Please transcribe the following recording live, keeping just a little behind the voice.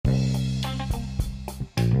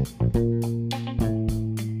Hey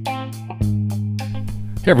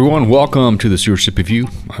everyone, welcome to the Stewardship Review.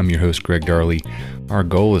 I'm your host, Greg Darley. Our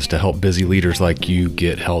goal is to help busy leaders like you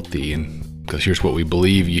get healthy, and because here's what we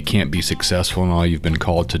believe: you can't be successful in all you've been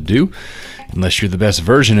called to do unless you're the best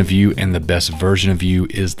version of you, and the best version of you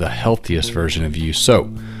is the healthiest version of you.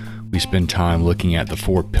 So we spend time looking at the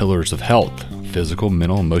 4 pillars of health: physical,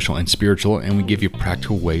 mental, emotional, and spiritual, and we give you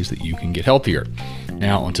practical ways that you can get healthier.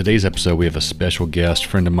 Now, on today's episode, we have a special guest,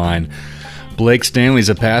 friend of mine. Blake Stanley's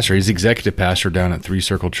a pastor. He's executive pastor down at Three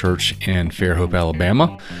Circle Church in Fairhope,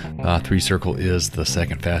 Alabama. Three Circle is the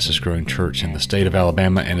second fastest growing church in the state of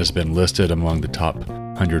Alabama and has been listed among the top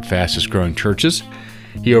 100 fastest growing churches.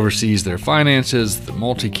 He oversees their finances, the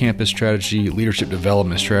multi-campus strategy, leadership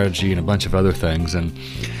development strategy, and a bunch of other things. And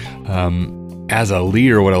as a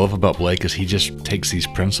leader, what I love about Blake is he just takes these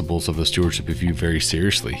principles of the Stewardship Review very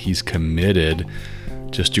seriously. He's committed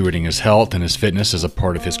to stewarding his health and his fitness as a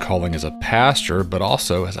part of his calling as a pastor, but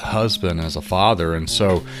also as a husband, as a father. And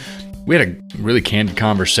so we had a really candid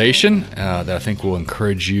conversation that I think will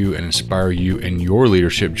encourage you and inspire you in your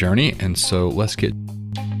leadership journey. And so let's get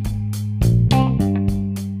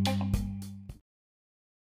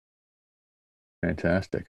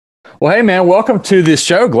fantastic. Well, hey man, welcome to this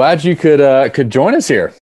show. Glad you could join us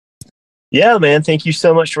here. Yeah, man. Thank you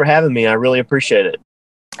so much for having me. I really appreciate it.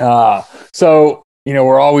 So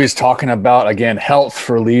we're always talking about, again, health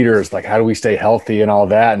for leaders, like how do we stay healthy and all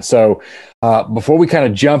that. And so before we kind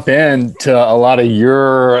of jump into a lot of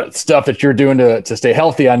your stuff that you're doing to stay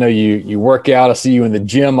healthy, I know you work out. I see you in the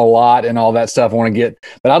gym a lot and all that stuff.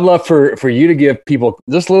 But I'd love for you to give people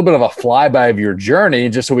just a little bit of a flyby of your journey,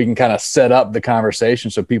 just so we can kind of set up the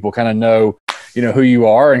conversation so people kind of know, who you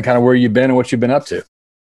are and kind of where you've been and what you've been up to.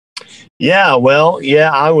 Yeah,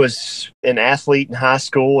 I was an athlete in high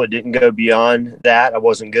school. It didn't go beyond that. I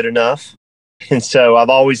wasn't good enough. And so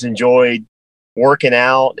I've always enjoyed working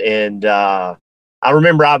out. And I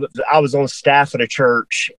remember I was on staff at a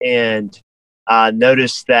church, and I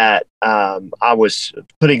noticed that I was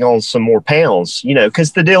putting on some more pounds,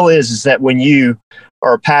 because the deal is that when you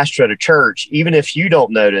are a pastor at a church, even if you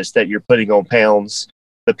don't notice that you're putting on pounds,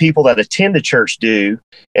 the people that attend the church do,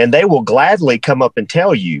 and they will gladly come up and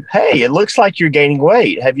tell you, hey, it looks like you're gaining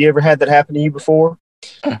weight. Have you ever had that happen to you before?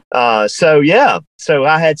 So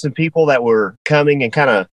I had some people that were coming and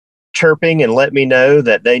kind of chirping and let me know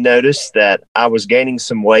that they noticed that I was gaining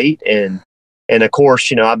some weight. And of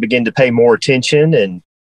course, I began to pay more attention and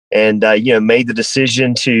made the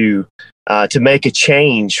decision to make a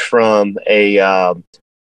change from a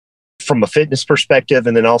fitness perspective,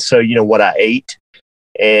 and then also, what I ate.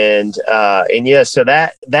 So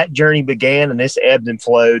that journey began, and this ebbed and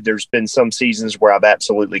flowed. There's been some seasons where I've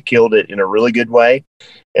absolutely killed it in a really good way,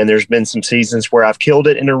 and there's been some seasons where I've killed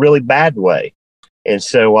it in a really bad way. And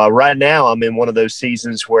so right now I'm in one of those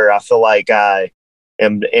seasons where I feel like I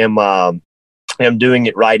am doing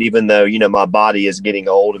it right, even though my body is getting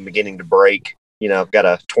old and beginning to break. I've got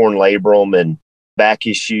a torn labrum and back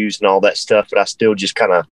issues and all that stuff, but I still just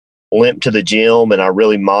kind of limp to the gym, and I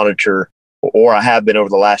really monitor, or I have been over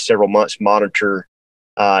the last several months, monitor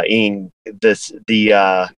eating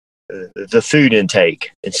the food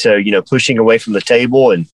intake. And so, pushing away from the table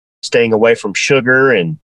and staying away from sugar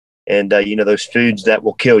and those foods that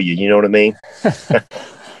will kill you. You know what I mean?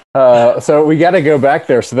 So we got to go back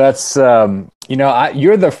there. So that's,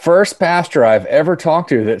 you're the first pastor I've ever talked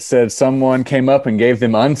to that said someone came up and gave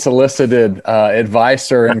them unsolicited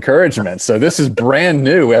advice or encouragement. So this is brand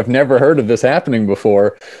new. I've never heard of this happening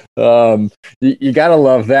before. You got to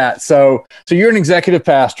love that. So you're an executive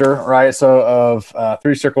pastor, right? So of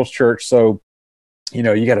Three Circles Church. So,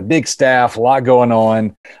 you got a big staff, a lot going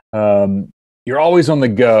on. You're always on the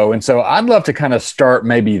go. And so I'd love to kind of start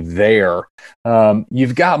maybe there.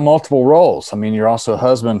 You've got multiple roles. I mean, you're also a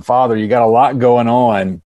husband, father. You got a lot going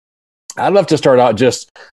on. I'd love to start out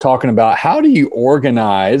just talking about how do you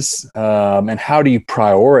organize and how do you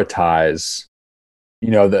prioritize,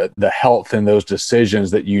 the health and those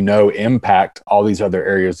decisions that impact all these other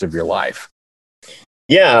areas of your life.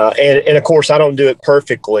 Yeah. And of course, I don't do it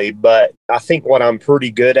perfectly, but I think what I'm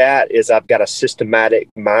pretty good at is I've got a systematic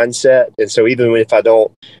mindset. And so even if I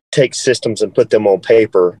don't take systems and put them on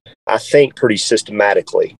paper, I think pretty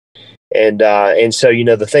systematically. And so,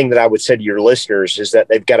 the thing that I would say to your listeners is that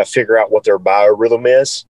they've got to figure out what their biorhythm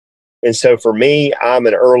is. And so for me, I'm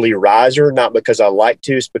an early riser, not because I like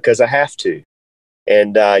to, it's because I have to.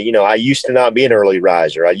 And, I used to not be an early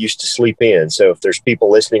riser. I used to sleep in. So if there's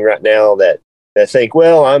people listening right now that think,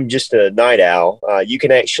 well, I'm just a night owl, you can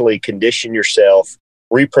actually condition yourself,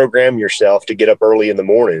 reprogram yourself to get up early in the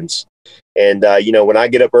mornings And, when I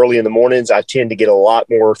get up early in the mornings, I tend to get a lot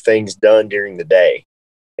more things done during the day.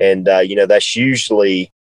 And, that's usually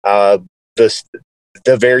the,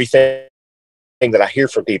 the very thing that I hear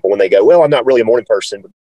from people when they go, well, I'm not really a morning person.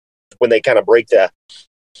 When they kind of break the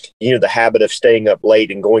habit of staying up late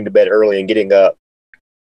and going to bed early and getting up,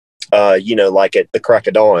 like at the crack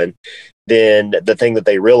of dawn, then the thing that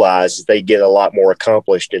they realize is they get a lot more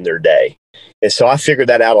accomplished in their day. And so I figured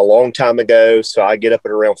that out a long time ago. So I get up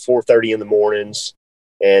at around 4:30 in the mornings,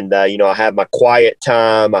 and I have my quiet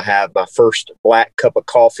time. I have my first black cup of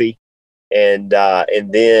coffee, and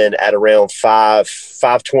then at around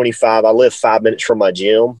 5:25, I live 5 minutes from my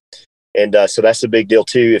gym. And so that's a big deal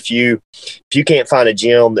too. If you can't find a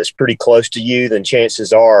gym that's pretty close to you, then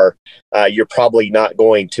chances are you're probably not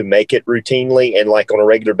going to make it routinely and like on a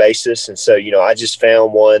regular basis. And so, I just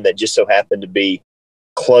found one that just so happened to be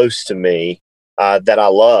close to me that I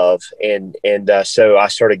love. And so I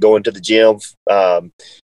started going to the gym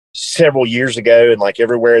several years ago, and like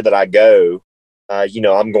everywhere that I go,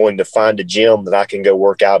 I'm going to find a gym that I can go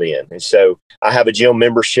work out in. And so I have a gym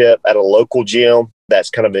membership at a local gym that's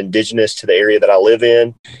kind of indigenous to the area that I live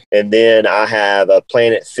in. And then I have a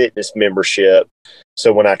Planet Fitness membership.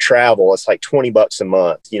 So when I travel, it's like $20 a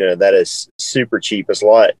month. That is super cheap. It's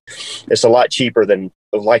a lot cheaper than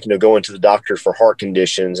going to the doctor for heart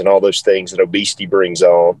conditions and all those things that obesity brings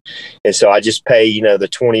on. And so I just pay, the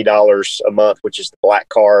 $20 a month, which is the black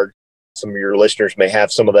card. Some of your listeners may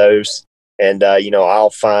have some of those. And, I'll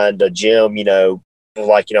find a gym,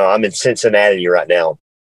 I'm in Cincinnati right now.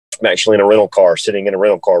 I'm actually sitting in a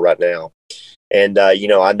rental car right now. And,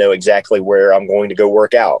 I know exactly where I'm going to go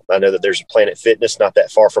work out. I know that there's a Planet Fitness not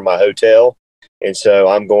that far from my hotel. And so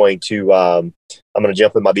I'm going to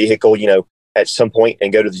jump in my vehicle, at some point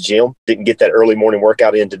and go to the gym. Didn't get that early morning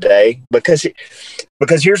workout in today because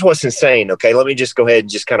here's what's insane. Okay. Let me just go ahead and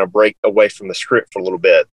just kind of break away from the script for a little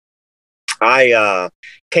bit. I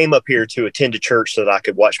came up here to attend a church so that I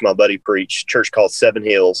could watch my buddy preach, a church called Seven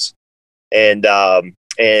Hills. And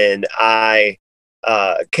I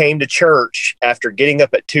came to church after getting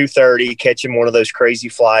up at 2:30, catching one of those crazy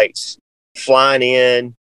flights, flying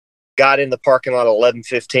in, got in the parking lot at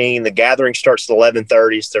 11:15. The gathering starts at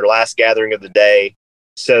 11:30. It's their last gathering of the day.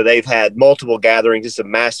 So they've had multiple gatherings. It's a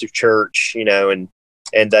massive church, and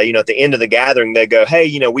at the end of the gathering, they go,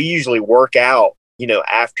 hey, we usually work out,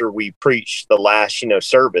 after we preach the last,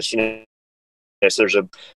 service, so there's a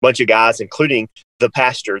bunch of guys, including the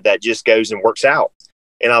pastor, that just goes and works out.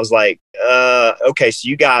 And I was like, okay, so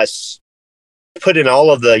you guys put in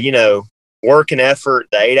all of the, work and effort,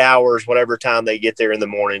 the 8 hours, whatever time they get there in the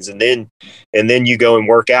mornings. And then you go and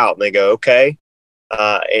work out, and they go, okay.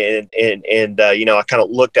 I kind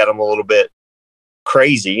of looked at them a little bit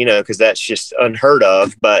crazy, cause that's just unheard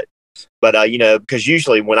of. But because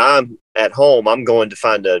usually when I'm at home, I'm going to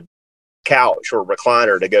find a couch or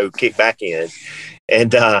recliner to go kick back in.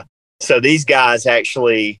 And so these guys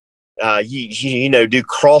actually, do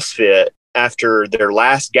CrossFit after their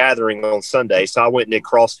last gathering on Sunday. So I went and did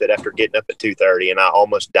CrossFit after getting up at 2:30, and I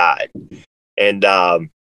almost died. And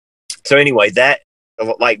so anyway, that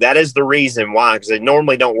is the reason why, because they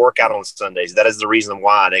normally don't work out on Sundays. That is the reason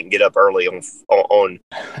why I didn't get up early on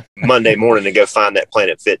Monday morning to go find that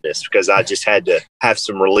Planet Fitness, because I just had to have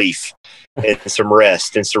some relief and some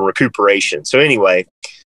rest and some recuperation. So anyway,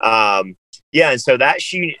 and so that's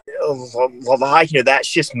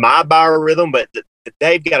just my biorhythm, but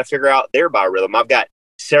they've got to figure out their biorhythm. I've got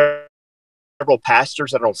several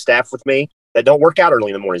pastors that are on staff with me that don't work out early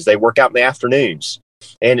in the mornings. They work out in the afternoons.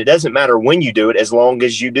 And it doesn't matter when you do it, as long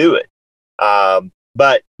as you do it.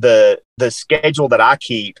 But the schedule that I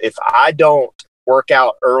keep, if I don't work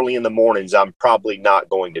out early in the mornings, I'm probably not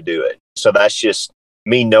going to do it. So that's just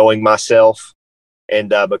me knowing myself.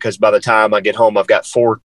 And because by the time I get home, I've got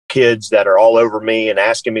 4 kids that are all over me and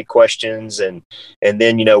asking me questions. And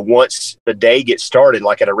then, once the day gets started,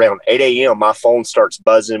 like at around 8 a.m., my phone starts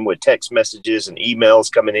buzzing with text messages and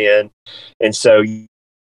emails coming in. And so,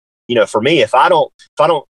 for me, if I don't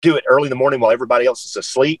do it early in the morning while everybody else is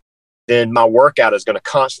asleep, then my workout is going to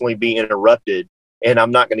constantly be interrupted, and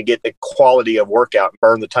I'm not going to get the quality of workout and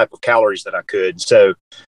burn the type of calories that I could. So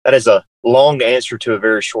that is a long answer to a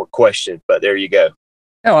very short question, but there you go.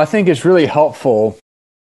 No, I think it's really helpful.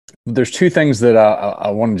 There's 2 things that I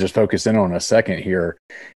want to just focus in on a second here.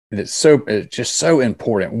 It's just so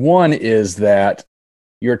important. One is that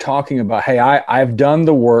you're talking about, hey, I've done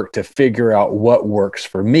the work to figure out what works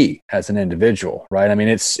for me as an individual, right? I mean,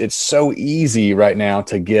 it's so easy right now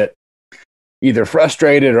to get either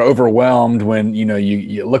frustrated or overwhelmed when,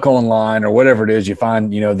 you look online or whatever it is, you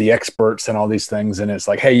find, the experts and all these things. And it's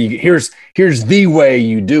like, hey, here's the way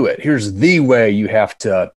you do it. Here's the way you have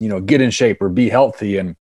to, get in shape or be healthy.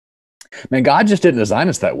 And man, God just didn't design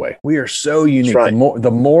us that way. We are so unique. Right.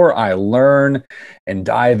 The more I learn and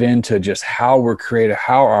dive into just how we're created,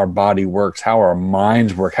 how our body works, how our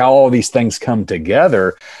minds work, how all these things come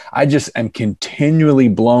together, I just am continually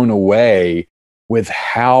blown away with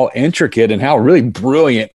how intricate and how really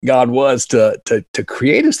brilliant God was to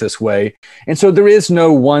create us this way. And so there is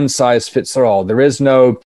no one size fits all. There is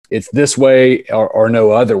no, it's this way or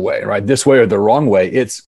no other way, right? This way or the wrong way.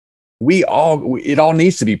 It all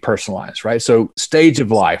needs to be personalized, right? So stage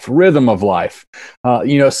of life, rhythm of life,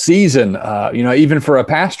 season, even for a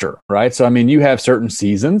pastor, right? So, I mean, you have certain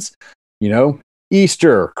seasons,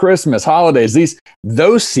 Easter, Christmas, holidays,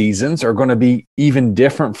 those seasons are going to be even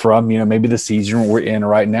different from, maybe the season we're in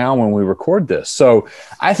right now when we record this. So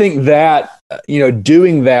I think that,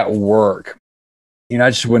 doing that work, I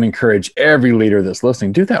just would encourage every leader that's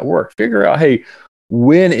listening, do that work, figure out, hey,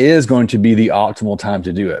 when is going to be the optimal time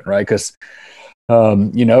to do it, right? Because,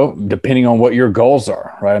 depending on what your goals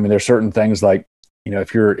are, right? I mean, there's certain things like,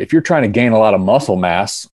 if you're trying to gain a lot of muscle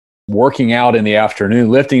mass, working out in the afternoon,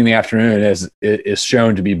 lifting in the afternoon is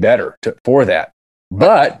shown to be better for that.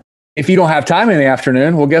 But if you don't have time in the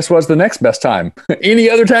afternoon, well, guess what's the next best time? Any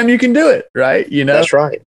other time you can do it, right? That's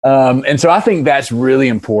right. And so I think that's really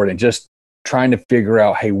important. Just trying to figure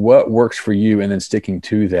out, hey, what works for you, and then sticking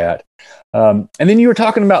to that. And then you were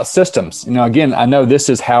talking about systems. Again, I know this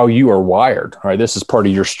is how you are wired, right? This is part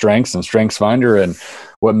of your strengths and Strengths Finder, and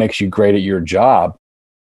what makes you great at your job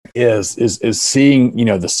is seeing,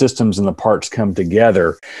 the systems and the parts come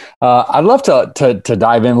together. I'd love to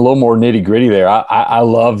dive in a little more nitty gritty there. I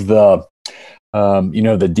love the,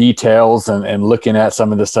 the details and looking at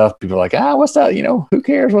some of the stuff. People are like, what's that? Who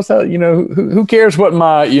cares? What's that? Who cares what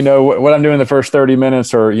my, what I'm doing the first 30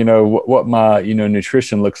 minutes or, what my,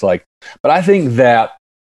 nutrition looks like. But I think that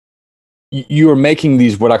you are making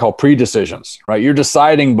these, what I call pre-decisions, right? You're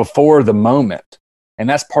deciding before the moment. And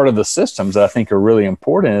that's part of the systems that I think are really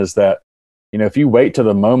important, is that, if you wait to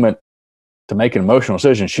the moment to make an emotional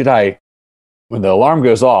decision, when the alarm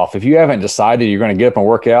goes off, if you haven't decided you're going to get up and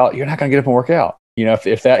work out, you're not going to get up and work out. If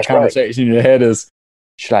that That's conversation in your head is,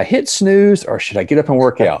 should I hit snooze or should I get up and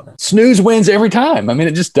work out? Snooze wins every time. I mean,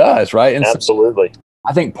 it just does, right? And absolutely. So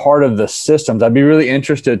I think part of the systems, I'd be really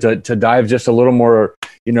interested to dive just a little more,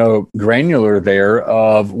 granular there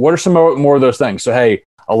of what are some more of those things. So, hey,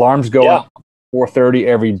 alarms go off 4:30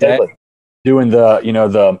 every day, doing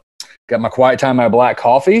got my quiet time, my black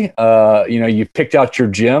coffee. You picked out your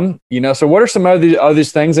gym, so what are some of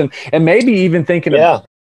these things? And maybe even thinking about,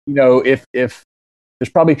 if there's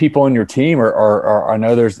probably people in your team or I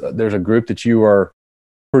know there's a group that you are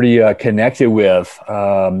pretty connected with,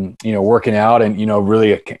 working out and,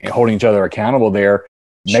 really holding each other accountable there.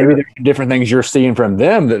 Maybe there's different things you're seeing from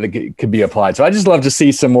them that could be applied. So I just love to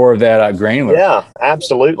see some more of that granular. Yeah,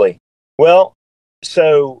 absolutely. Well,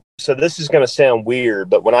 so this is going to sound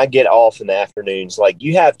weird, but when I get off in the afternoons, like,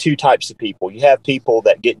 you have two types of people. You have people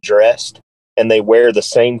that get dressed and they wear the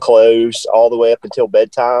same clothes all the way up until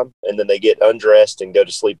bedtime, and then they get undressed and go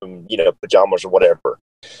to sleep in, pajamas or whatever.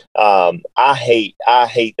 I hate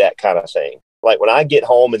that kind of thing. Like, when I get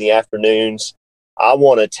home in the afternoons, I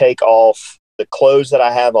want to take off the clothes that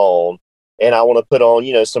I have on, and I want to put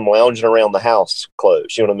on, some lounging around the house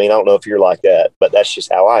clothes. You know what I mean? I don't know if you're like that, but that's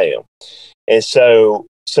just how I am. And so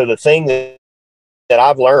the thing that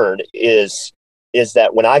I've learned is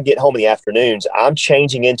that when I get home in the afternoons, I'm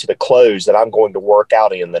changing into the clothes that I'm going to work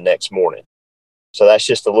out in the next morning. So that's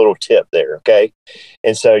just a little tip there. Okay.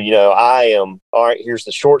 And so, I am, all right, here's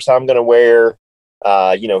the shorts I'm going to wear.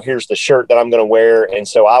 Here's the shirt that I'm going to wear. And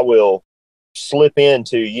so I will slip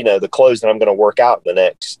into, the clothes that I'm going to work out the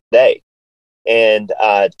next day. And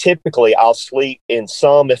typically I'll sleep in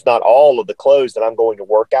some, if not all, of the clothes that I'm going to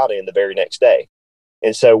work out in the very next day.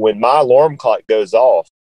 And so when my alarm clock goes off,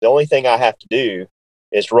 the only thing I have to do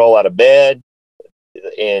is roll out of bed.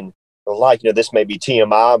 And this may be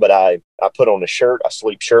TMI, but I put on a shirt. I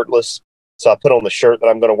sleep shirtless. So I put on the shirt that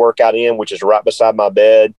I'm going to work out in, which is right beside my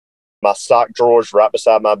bed. My sock drawer's right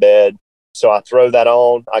beside my bed. So I throw that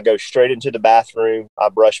on. I go straight into the bathroom. I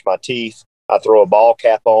brush my teeth. I throw a ball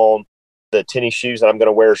cap on. The tennis shoes that I'm going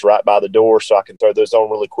to wear is right by the door, so I can throw those on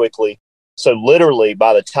really quickly. So literally,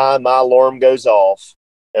 by the time my alarm goes off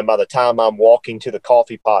and by the time I'm walking to the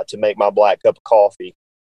coffee pot to make my black cup of coffee,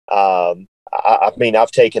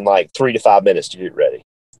 I've taken like 3 to 5 minutes to get ready,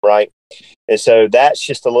 right? And so that's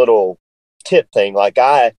just a little tip thing. Like,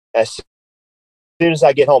 as soon as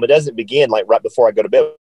I get home, it doesn't begin like right before I go to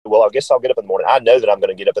bed. Well, I guess I'll get up in the morning. I know that I'm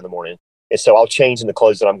going to get up in the morning. And so I'll change in the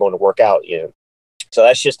clothes that I'm going to work out in. So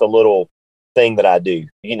that's just a little thing that I do.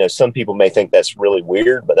 Some people may think that's really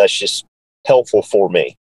weird, but that's just helpful for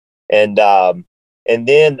me. And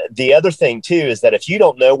then the other thing too is that if you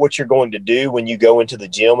don't know what you're going to do when you go into the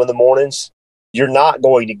gym in the mornings, you're not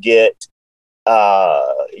going to get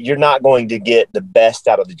the best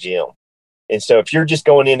out of the gym. And so if you're just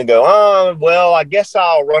going in and go, oh, well, I guess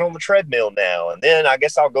I'll run on the treadmill now, and then I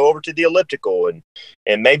guess I'll go over to the elliptical,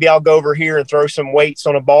 and maybe I'll go over here and throw some weights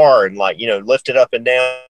on a bar and lift it up and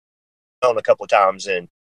down a couple of times, and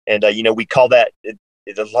we call that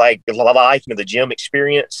like the life of the gym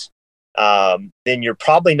experience. Then you're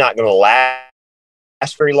probably not going to last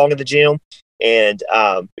very long in the gym, and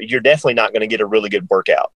you're definitely not going to get a really good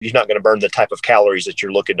workout. You're not going to burn the type of calories that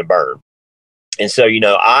you're looking to burn. And so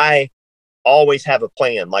I always have a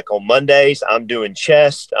plan. Like on Mondays, I'm doing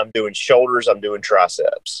chest, I'm doing shoulders, I'm doing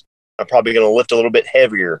triceps. I'm probably going to lift a little bit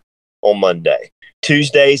heavier on Monday.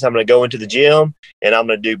 Tuesdays, I'm going to go into the gym and I'm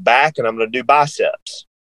going to do back and I'm going to do biceps.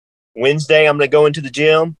 Wednesday, I'm going to go into the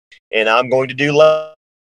gym and I'm going to do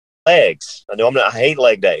legs. I hate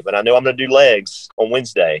leg day, but I know I'm going to do legs on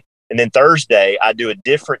Wednesday. And then Thursday, I do a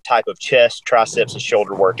different type of chest, triceps, and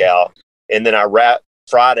shoulder workout. And then I wrap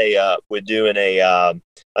Friday up with doing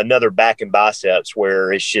another back and biceps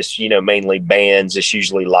where it's just, mainly bands. It's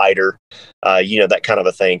usually lighter, that kind of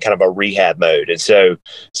a thing, kind of a rehab mode. And so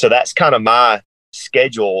that's kind of my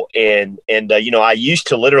schedule. And I used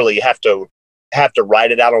to literally have to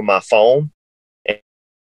write it out on my phone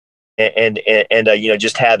and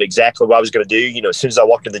just have exactly what I was going to do, as soon as I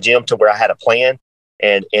walked in the gym, to where I had a plan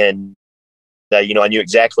and I knew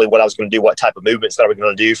exactly what I was going to do, what type of movements that I was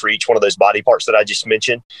going to do for each one of those body parts that I just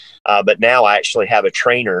mentioned. But now I actually have a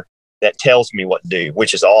trainer that tells me what to do,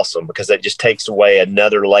 which is awesome because that just takes away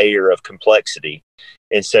another layer of complexity.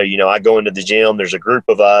 And so, I go into the gym, there's a group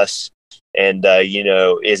of us, and,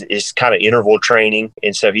 it's kind of interval training.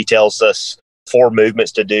 And so he tells us 4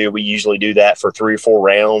 movements to do. We usually do that for 3 or 4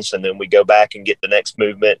 rounds, and then we go back and get the next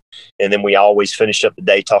movement. And then we always finish up the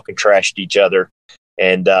day talking trash to each other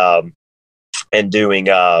and doing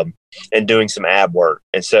some ab work.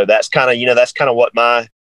 And so that's kind of what my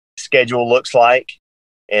schedule looks like.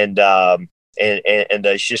 And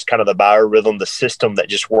it's just kind of the biorhythm, the system that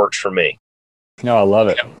just works for me. No, I love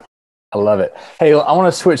it. I love it. Hey, I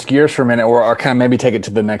want to switch gears for a minute, or kind of maybe take it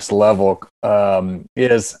to the next level.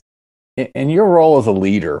 Is in your role as a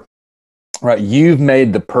leader, right? You've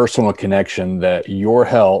made the personal connection that your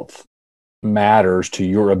health matters to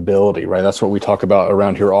your ability, right? That's what we talk about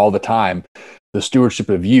around here all the time. The stewardship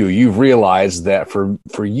of you. You've realized that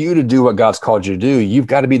for you to do what God's called you to do, you've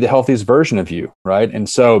got to be the healthiest version of you, right? And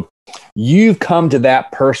so you've come to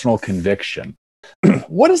that personal conviction.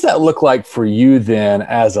 What does that look like for you then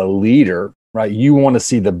as a leader, right? You want to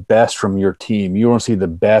see the best from your team. You want to see the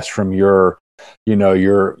best from your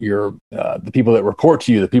the people that report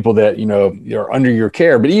to you, the people that, are under your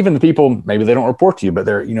care, but even the people, maybe they don't report to you, but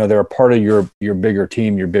they're a part of your bigger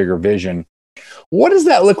team, your bigger vision. What does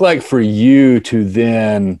that look like for you to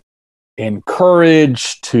then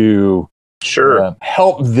encourage, to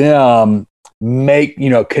help them make,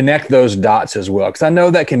 connect those dots as well? Because I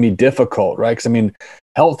know that can be difficult, right? Because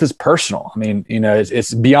health is personal.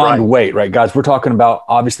 It's beyond weight, right? Guys, we're talking about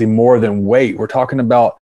obviously more than weight. We're talking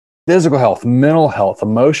about physical health, mental health,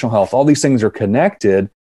 emotional health. All these things are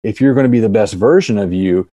connected if you're going to be the best version of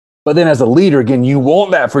you. But then as a leader, again, you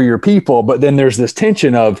want that for your people, but then there's this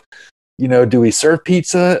tension of, do we serve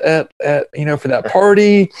pizza at for that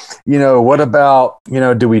party? What about,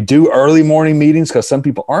 do we do early morning meetings? Because some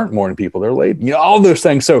people aren't morning people, they're late, all those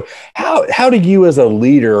things. So how do you as a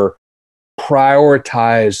leader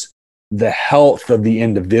prioritize the health of the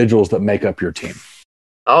individuals that make up your team?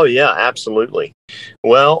 Oh yeah, absolutely.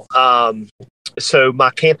 Well, so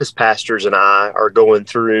my campus pastors and I are going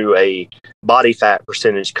through a body fat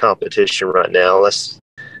percentage competition right now. That's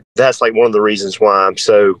like one of the reasons why I'm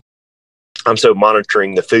so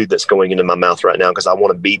monitoring the food that's going into my mouth right now, because I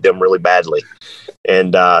want to beat them really badly.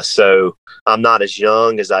 And so I'm not as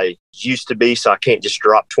young as I used to be, so I can't just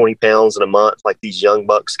drop 20 pounds in a month like these young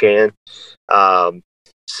bucks can. And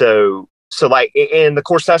of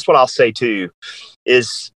course, that's what I'll say too,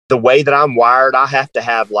 is the way that I'm wired, I have to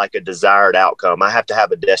have like a desired outcome. I have to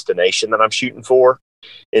have a destination that I'm shooting for.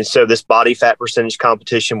 And so this body fat percentage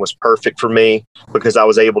competition was perfect for me because I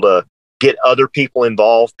was able to get other people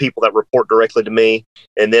involved, people that report directly to me.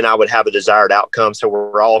 And then I would have a desired outcome. So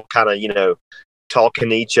we're all kind of, talking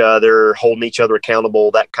to each other, holding each other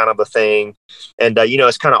accountable, that kind of a thing. And,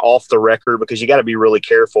 it's kind of off the record because you got to be really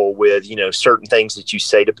careful with, certain things that you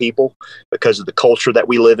say to people because of the culture that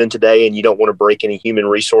we live in today. And you don't want to break any human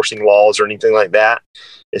resourcing laws or anything like that.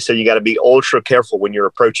 And so you got to be ultra careful when you're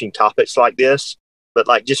approaching topics like this, but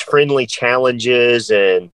like just friendly challenges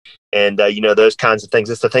and those kinds of things.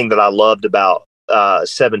 That's the thing that I loved about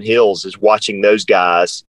Seven Hills is watching those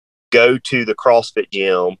guys go to the CrossFit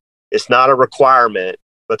gym. It's not a requirement,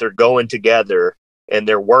 but they're going together and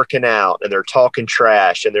they're working out and they're talking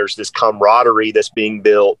trash and there's this camaraderie that's being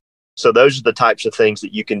built. So those are the types of things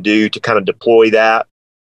that you can do to kind of deploy that.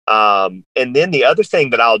 And then the other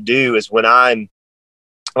thing that I'll do is when I'm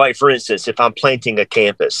like, for instance, if I'm planting a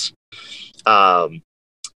campus, I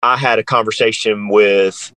had a conversation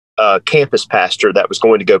with a campus pastor that was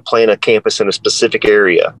going to go plant a campus in a specific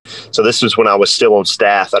area. So this was when I was still on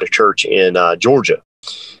staff at a church in Georgia.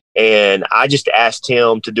 And I just asked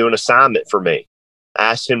him to do an assignment for me.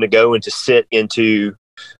 I asked him to go and to sit into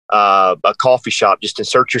a coffee shop, just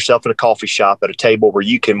insert yourself in a coffee shop at a table where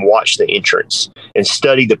you can watch the entrance and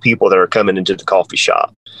study the people that are coming into the coffee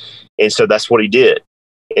shop. And so that's what he did.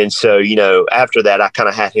 And so, after that, I kind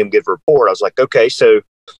of had him give a report. I was like, okay, so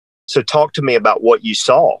talk to me about what you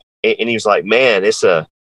saw. And he was like, man, it's a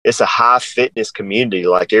high fitness community.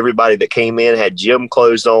 Like everybody that came in had gym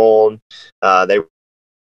clothes on. They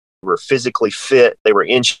were physically fit. They were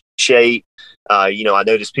in shape. I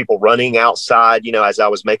noticed people running outside, as I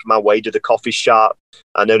was making my way to the coffee shop.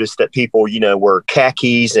 I noticed that people, were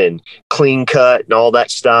khakis and clean cut and all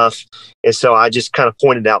that stuff. And so I just kind of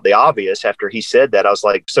pointed out the obvious after he said that. I was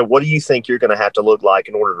like, so what do you think you're going to have to look like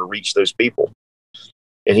in order to reach those people?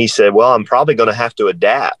 And he said, well, I'm probably going to have to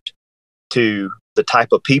adapt to the type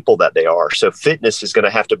of people that they are. So fitness is going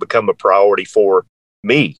to have to become a priority for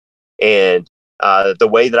me. And the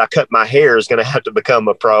way that I cut my hair is going to have to become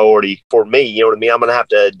a priority for me. You know what I mean? I'm going to have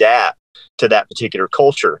to adapt to that particular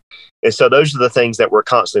culture. And so those are the things that we're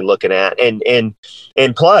constantly looking at.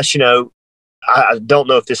 And plus, I don't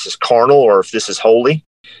know if this is carnal or if this is holy,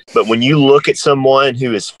 but when you look at someone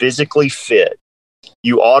who is physically fit,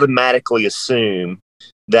 you automatically assume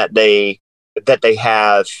that they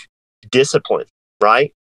have discipline,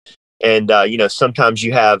 right? And, sometimes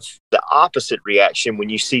you have the opposite reaction when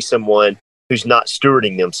you see someone who's not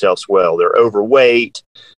stewarding themselves well. They're overweight,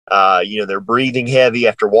 they're breathing heavy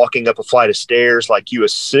after walking up a flight of stairs, like you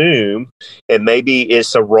assume, and maybe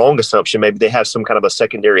it's a wrong assumption. Maybe they have some kind of a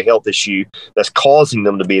secondary health issue that's causing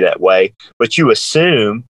them to be that way, but you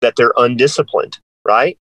assume that they're undisciplined,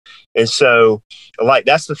 right? And so, like,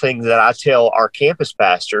 that's the thing that I tell our campus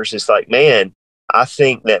pastors is like, man, I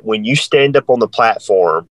think that when you stand up on the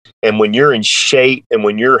platform and when you're in shape and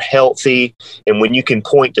when you're healthy and when you can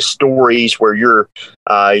point to stories where you're,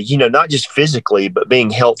 not just physically, but being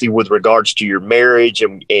healthy with regards to your marriage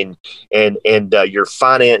and your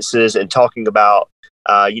finances and talking about,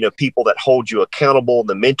 people that hold you accountable,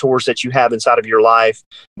 the mentors that you have inside of your life,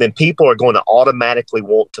 then people are going to automatically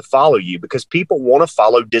want to follow you because people want to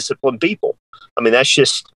follow disciplined people. I mean, that's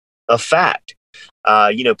just a fact.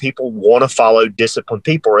 People want to follow disciplined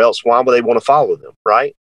people, or else why would they want to follow them,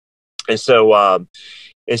 right? And so,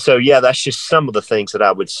 yeah, that's just some of the things that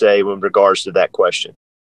I would say in regards to that question.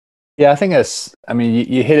 Yeah, I think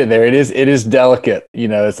you hit it there. It is delicate.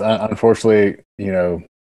 It's unfortunately,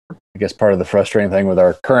 I guess part of the frustrating thing with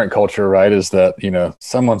our current culture, right, is that,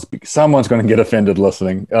 someone's going to get offended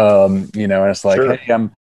listening. And it's like, sure. Hey,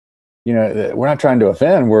 we're not trying to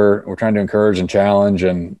offend. We're trying to encourage and challenge,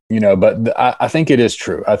 and but I think it is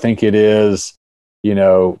true. I think it is.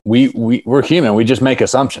 We're human. We just make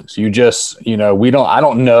assumptions. I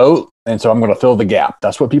don't know, and so I'm going to fill the gap.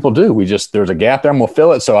 That's what people do. There's a gap there, and we'll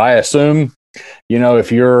fill it. So I assume,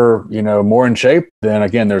 if you're more in shape, then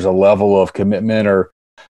again, there's a level of commitment, or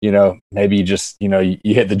maybe you just you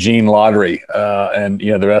hit the gene lottery, and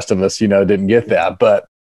the rest of us didn't get that, but.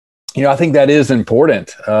 I think that is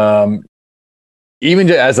important. Even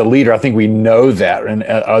as a leader, I think we know that in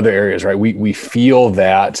other areas, right? We feel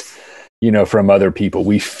that, from other people.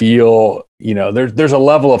 We feel, there's a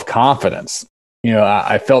level of confidence.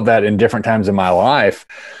 I felt that in different times in my life.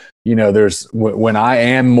 There's when I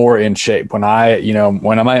am more in shape, when I'm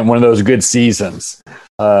in one of those good seasons.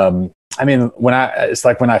 It's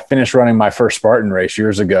like when I finished running my first Spartan race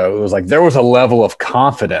years ago, it was like there was a level of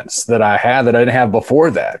confidence that I had that I didn't have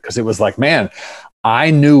before that, because it was like, man,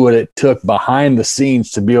 I knew what it took behind the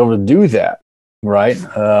scenes to be able to do that, right?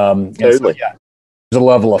 Totally. So, yeah, there's a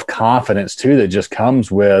level of confidence too that just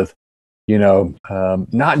comes with,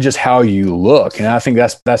 not just how you look, and I think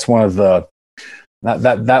that's one of the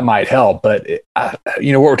that might help. But what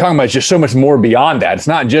we're talking about is just so much more beyond that. It's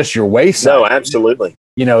not just your waist size. No, absolutely.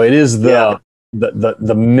 It is the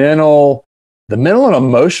mental and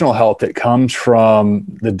emotional health that comes from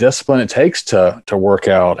the discipline it takes to work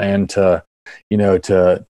out and to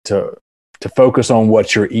focus on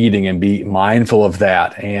what you're eating and be mindful of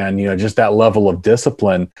that. And, just that level of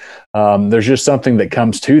discipline. There's just something that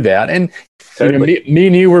comes to that. And totally. Me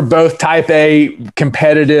and you were both type A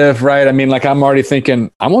competitive, right? I mean, like, I'm already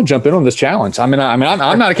thinking I'm going to jump in on this challenge. I'm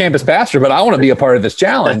not a campus pastor, but I want to be a part of this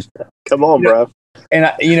challenge. Come on, bro. And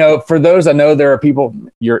for those, I know there are people,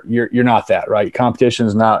 you're not that, right? Competition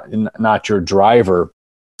is not your driver,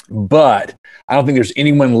 but I don't think there's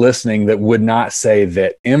anyone listening that would not say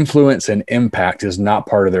that influence and impact is not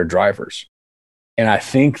part of their drivers. And I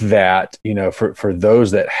think that, for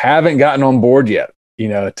those that haven't gotten on board yet,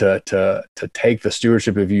 to take the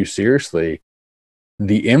stewardship of you seriously,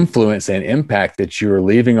 the influence and impact that you're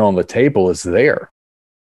leaving on the table is there.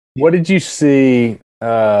 What did you see?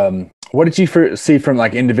 What did you see from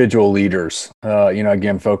like individual leaders?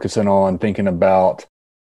 Again, focusing on thinking about,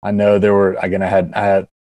 I know there were, again,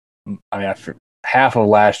 half of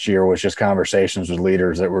last year was just conversations with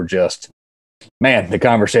leaders that were just, man, the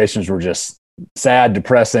conversations were just sad,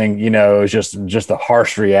 depressing. It was just the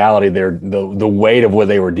harsh reality there, the weight of what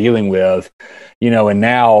they were dealing with, and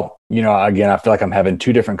now, again, I feel like I'm having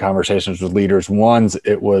two different conversations with leaders. One's,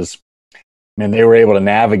 it was, and they were able to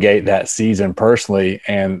navigate that season personally,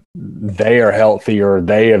 and they are healthier.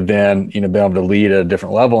 They have then, been able to lead at a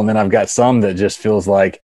different level. And then I've got some that just feels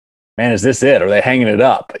like, man, is this it? Are they hanging it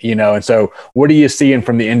up? And so what are you seeing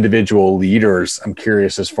from the individual leaders? I'm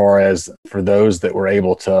curious, as far as for those that were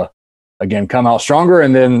able to, again, come out stronger.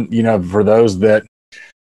 And then, for those that,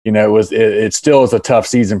 it still is a tough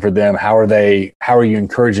season for them. How are you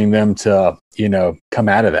encouraging them to, come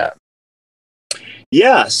out of that?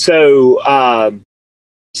 Yeah. So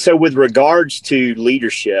with regards to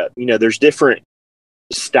leadership, there's different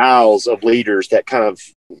styles of leaders that kind of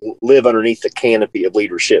live underneath the canopy of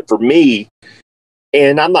leadership. For me,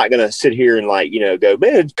 and I'm not going to sit here and go,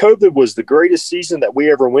 man, COVID was the greatest season that we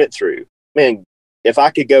ever went through. Man, if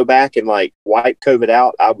I could go back and wipe COVID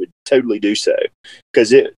out, I would totally do so,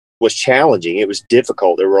 because it was challenging. It was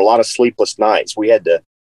difficult. There were a lot of sleepless nights. We had to,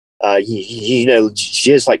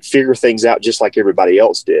 just figure things out just like everybody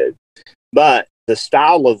else did. But the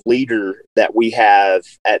style of leader that we have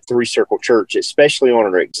at Three Circle Church, especially on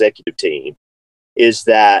our executive team, is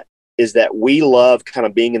that we love kind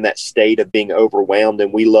of being in that state of being overwhelmed,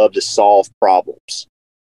 and we love to solve problems.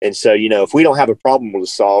 And so, if we don't have a problem to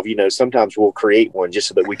solve, sometimes we'll create one just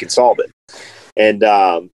so that we can solve it. And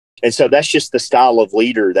so that's just the style of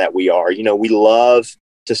leader that we are. We love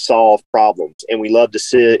to solve problems, and we love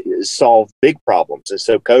to solve big problems. And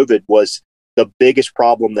so COVID was the biggest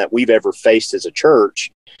problem that we've ever faced as a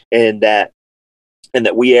church, and that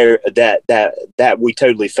we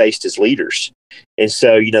totally faced as leaders. And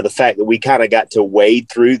so, the fact that we kind of got to wade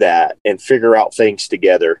through that and figure out things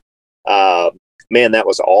together, man, that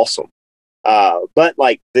was awesome. But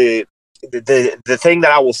the thing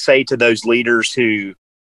that I will say to those leaders who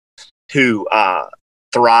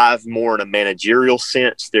thrive more in a managerial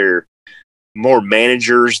sense, they're more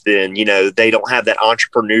managers than, they don't have that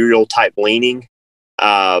entrepreneurial type leaning.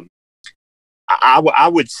 I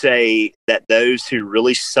would say that those who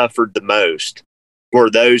really suffered the most were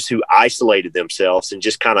those who isolated themselves and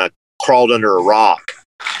just kind of crawled under a rock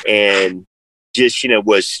and just,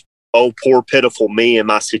 was, oh, poor, pitiful me in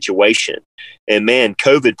my situation. And man,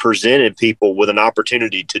 COVID presented people with an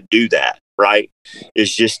opportunity to do that, right?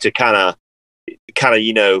 Is just to kind of,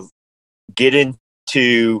 get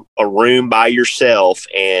into a room by yourself,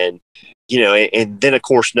 and, and then of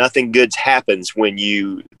course, nothing good happens when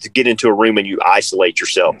you get into a room and you isolate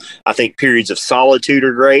yourself. I think periods of solitude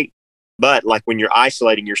are great, but when you're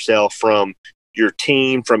isolating yourself from your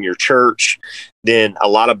team, from your church, then a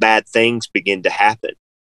lot of bad things begin to happen.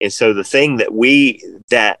 And so the thing that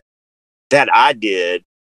I did,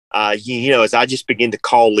 is I just began to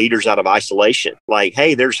call leaders out of isolation.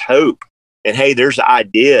 Hey, there's hope, and hey, there's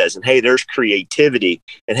ideas, and hey, there's creativity,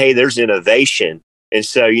 and hey, there's innovation. And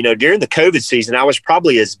so, during the COVID season, I was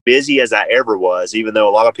probably as busy as I ever was, even though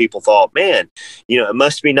a lot of people thought, man, it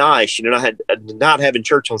must be nice, not having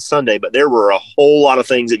church on Sunday, but there were a whole lot of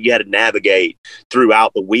things that you had to navigate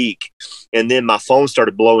throughout the week. And then my phone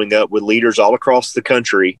started blowing up with leaders all across the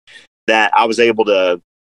country that I was able to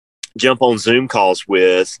jump on Zoom calls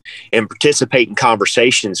with and participate in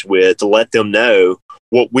conversations with, to let them know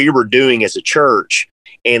what we were doing as a church.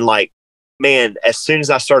 And man, as soon as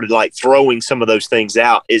I started throwing some of those things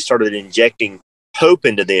out, it started injecting hope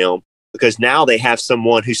into them because now they have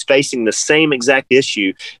someone who's facing the same exact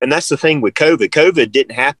issue. And that's the thing with COVID. COVID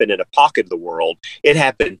didn't happen in a pocket of the world. It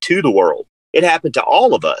happened to the world. It happened to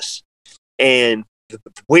all of us. And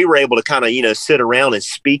we were able to kind of, sit around and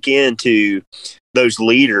speak into those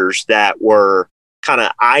leaders that were kind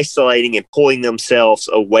of isolating and pulling themselves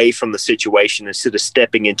away from the situation instead of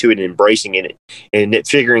stepping into it and embracing it and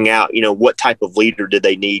figuring out, what type of leader did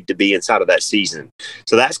they need to be inside of that season.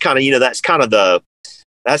 So that's kind of the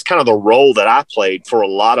role that I played for a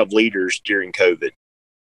lot of leaders during COVID.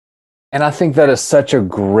 And I think that is such a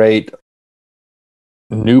great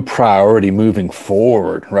new priority moving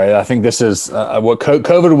forward, right? I think this is what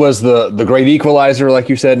COVID was, the great equalizer, like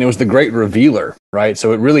you said, and it was the great revealer, right?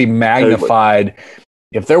 So it really magnified,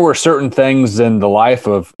 if there were certain things in the life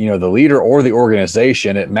of, the leader or the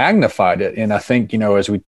organization, it magnified it. And I think, as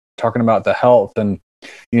we talking about the health and,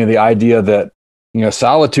 the idea that,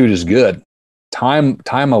 solitude is good. Time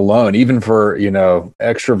alone, even for,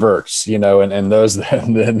 extroverts, and those that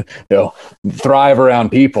then, thrive around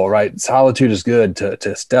people, right? Solitude is good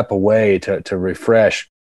to step away, to refresh,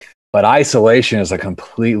 but isolation is a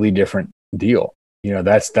completely different deal.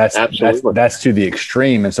 That's to the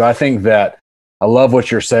extreme. And so I think that I love what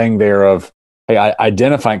you're saying there of, hey,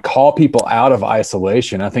 call people out of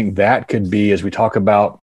isolation. I think that could be, as we talk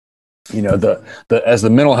about, as the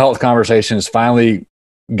mental health conversation has finally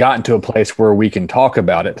gotten to a place where we can talk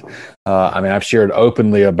about it. I've shared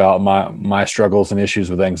openly about my struggles and issues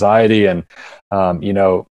with anxiety. And,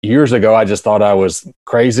 years ago, I just thought I was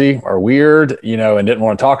crazy or weird, and didn't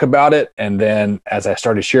want to talk about it. And then as I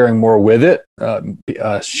started sharing more with it,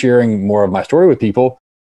 sharing more of my story with people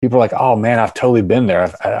are like, oh man, I've totally been there.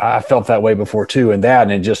 I felt that way before too. And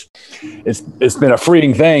it's been a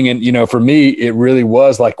freeing thing. And, for me, it really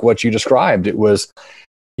was like what you described. It was,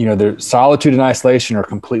 the solitude and isolation are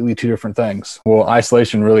completely two different things. Well,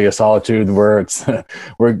 isolation really is solitude where it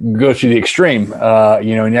goes to the extreme,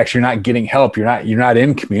 and actually you're not getting help. You're not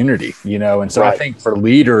in community, and so right. I think for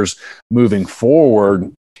leaders moving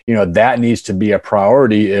forward, that needs to be a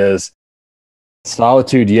priority is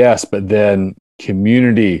solitude. Yes. But then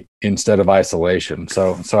community instead of isolation.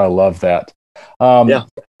 So I love that. Yeah.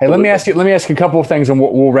 Hey, let me ask you a couple of things and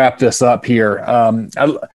we'll wrap this up here.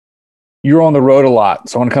 You're on the road a lot,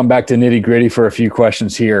 so I want to come back to nitty gritty for a few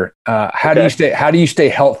questions here. How do you stay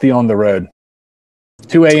healthy on the road?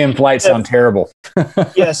 2 a.m. flights sound terrible.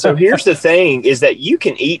 Yeah. So here's the thing is that you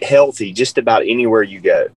can eat healthy just about anywhere you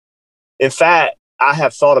go. In fact, I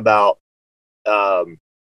have thought about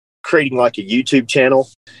creating like a YouTube channel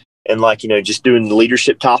and just doing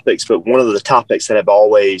leadership topics. But one of the topics that have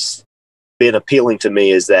always been appealing to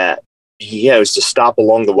me is that, is to stop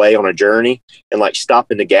along the way on a journey and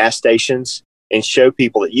stop into gas stations and show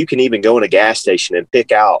people that you can even go in a gas station and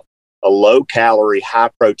pick out a low calorie,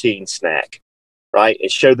 high protein snack, right?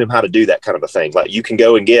 And show them how to do that kind of a thing. Like you can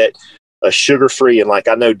go and get a sugar-free, and I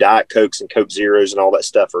know Diet Cokes and Coke Zeros and all that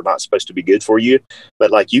stuff are not supposed to be good for you,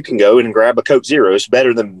 but you can go in and grab a Coke Zero. It's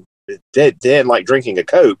better than drinking a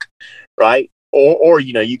Coke, right? Or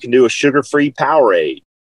you can do a sugar-free Powerade.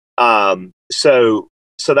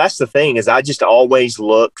 So that's the thing is I just always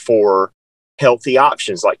look for healthy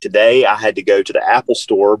options. Like today I had to go to the Apple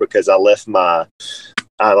store because I left my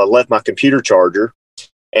computer charger.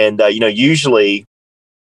 And, usually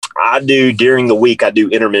during the week, I do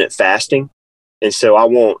intermittent fasting. And so I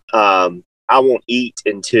won't eat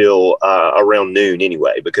until around noon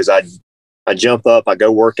anyway, because I jump up, I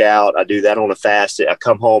go work out, I do that on a fast. I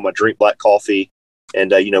come home, I drink black coffee.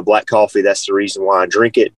 And, black coffee, that's the reason why I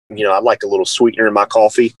drink it. I like a little sweetener in my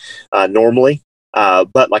coffee normally.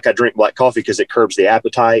 But I drink black coffee because it curbs the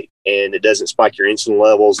appetite and it doesn't spike your insulin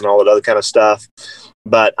levels and all that other kind of stuff.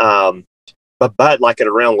 But at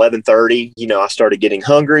around 11:30, I started getting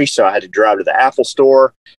hungry. So I had to drive to the Apple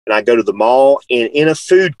store and I go to the mall, and in a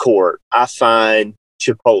food court, I find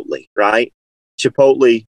Chipotle, right?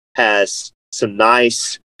 Chipotle has some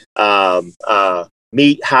nice,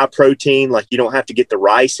 meat, high protein. You don't have to get the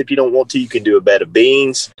rice if you don't want to. You can do a bed of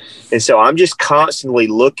beans. And so I'm just constantly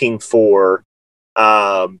looking for,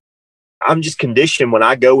 I'm just conditioned when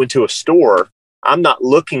I go into a store, I'm not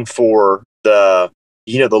looking for the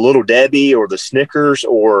Little Debbie or the Snickers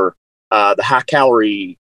or the high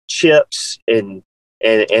calorie chips and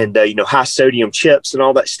high sodium chips and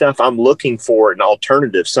all that stuff. I'm looking for an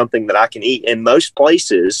alternative, something that I can eat. In most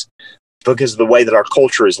places, because of the way that our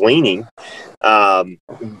culture is leaning,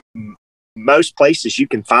 most places you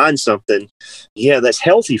can find something, that's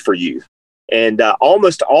healthy for you. And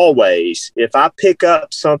almost always, if I pick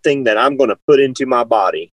up something that I'm going to put into my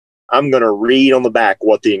body, I'm going to read on the back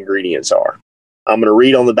what the ingredients are. I'm going to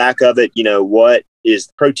read on the back of it, what is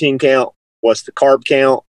the protein count, what's the carb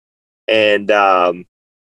count, and I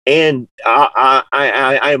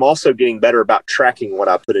am also getting better about tracking what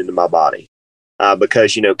I put into my body,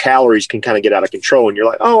 because calories can kind of get out of control, and you're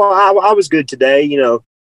like, oh, I was good today,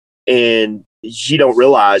 and you don't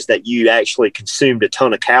realize that you actually consumed a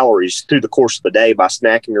ton of calories through the course of the day by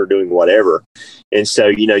snacking or doing whatever. And so,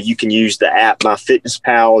 you can use the app.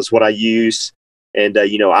 MyFitnessPal is what I use. And,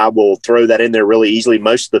 I will throw that in there really easily.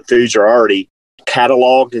 Most of the foods are already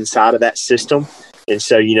cataloged inside of that system. And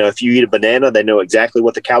so, if you eat a banana, they know exactly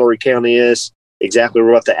what the calorie count is, exactly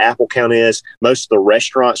what the apple count is. Most of the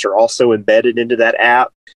restaurants are also embedded into that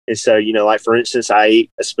app. And so, like, for instance, I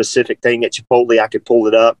eat a specific thing at Chipotle. I could pull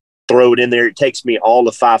it up, throw it in there. It takes me all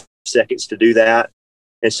of 5 seconds to do that.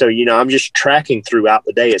 And so, I'm just tracking throughout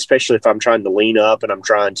the day, especially if I'm trying to lean up and I'm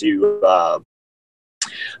trying to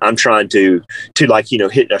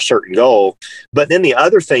hit a certain goal. But then the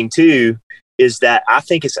other thing too, is that I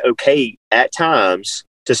think it's okay at times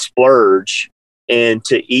to splurge and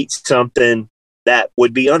to eat something that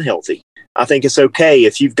would be unhealthy. I think it's okay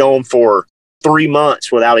if you've gone for 3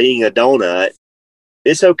 months without eating a donut.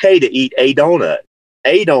 It's okay to eat a donut,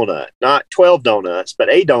 not 12 donuts, but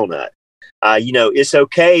a donut. It's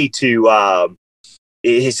okay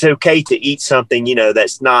to eat something,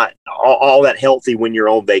 that's not all that healthy when you're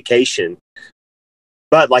on vacation.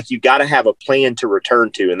 But like, you got to have a plan to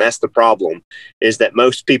return to. And that's the problem, is that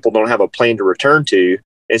most people don't have a plan to return to.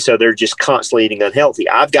 And so they're just constantly eating unhealthy.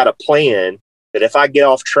 I've got a plan that if I get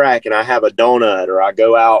off track and I have a donut, or I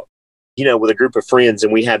go out, with a group of friends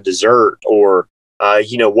and we have dessert, or,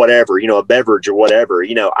 whatever, a beverage or whatever,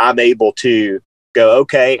 I'm able to go,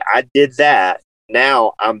 okay, I did that.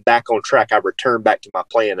 Now I'm back on track. I return back to my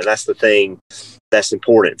plan. And that's the thing that's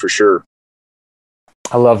important for sure.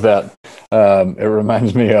 I love that. It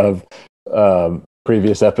reminds me of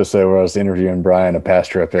previous episode where I was interviewing Brian, a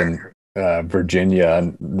pastor up in Virginia.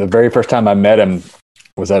 And the very first time I met him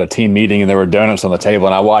was at a team meeting, and there were donuts on the table.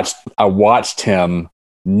 And I watched him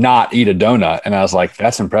not eat a donut. And I was like,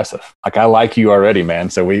 that's impressive. Like, I like you already, man.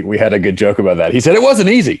 So we had a good joke about that. He said it wasn't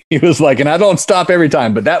easy. He was like, and I don't stop every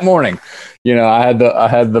time, but that morning, I had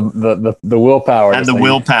the willpower. And the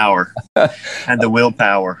willpower. And the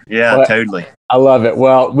willpower. Yeah, well, totally. I love it.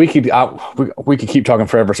 Well, we could keep talking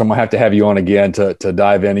forever, so I'm gonna have you on again to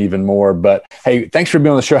dive in even more. But hey, thanks for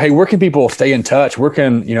being on the show. Hey, where can people stay in touch? Where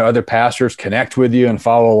can other pastors connect with you and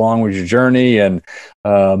follow along with your journey, and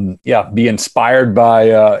be inspired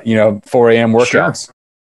by 4 a.m. workouts?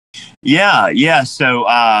 Sure. Yeah. So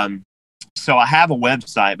I have a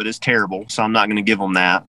website, but it's terrible, so I'm not going to give them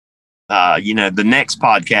that. The next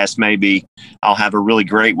podcast, maybe I'll have a really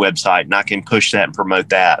great website and I can push that and promote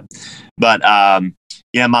that. But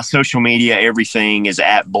my social media, everything is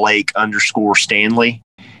at Blake_Stanley.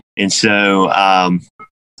 And so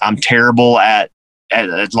I'm terrible at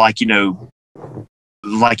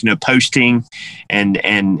posting and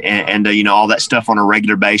all that stuff on a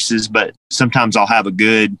regular basis. But sometimes I'll have a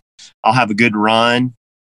good run,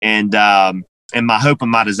 and my hope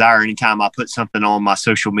and my desire anytime I put something on my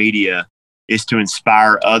social media is to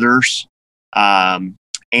inspire others. And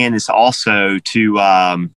it's also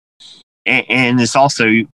to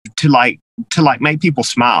make people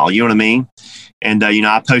smile. You know what I mean? And,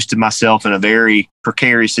 I posted myself in a very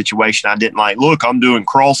precarious situation. I didn't look, I'm doing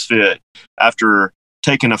CrossFit after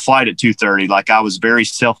taking a flight at 2:30. Like, I was very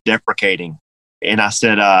self-deprecating. And I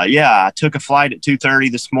said, I took a flight at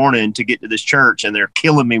 2:30 this morning to get to this church, and they're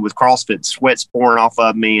killing me with CrossFit. Sweat's pouring off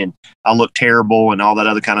of me, and I look terrible and all that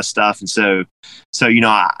other kind of stuff. And so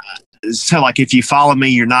if you follow me,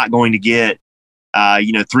 you're not going to get,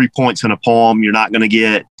 3 points in a poem. You're not going to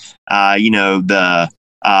get,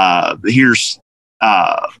 here's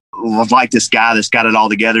like this guy that's got it all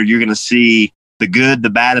together. You're going to see the good, the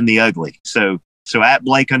bad, and the ugly. So at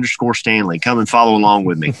Blake_Stanley, come and follow along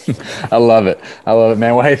with me. I love it,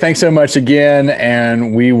 man. Well, hey, thanks so much again,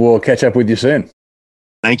 and we will catch up with you soon.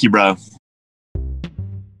 Thank you, bro.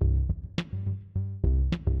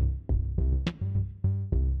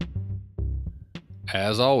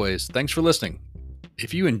 As always, thanks for listening.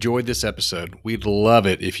 If you enjoyed this episode, we'd love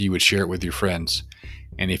it if you would share it with your friends.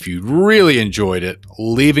 And if you really enjoyed it,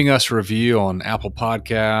 leaving us a review on Apple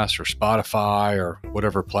Podcasts or Spotify or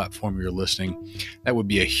whatever platform you're listening, that would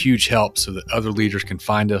be a huge help so that other leaders can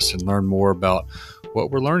find us and learn more about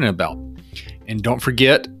what we're learning about. And don't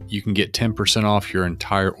forget, you can get 10% off your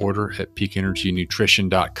entire order at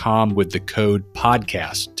peakenergynutrition.com with the code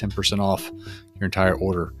podcast, 10% off your entire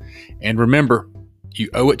order. And remember, you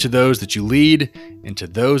owe it to those that you lead and to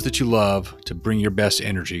those that you love to bring your best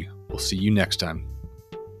energy. We'll see you next time.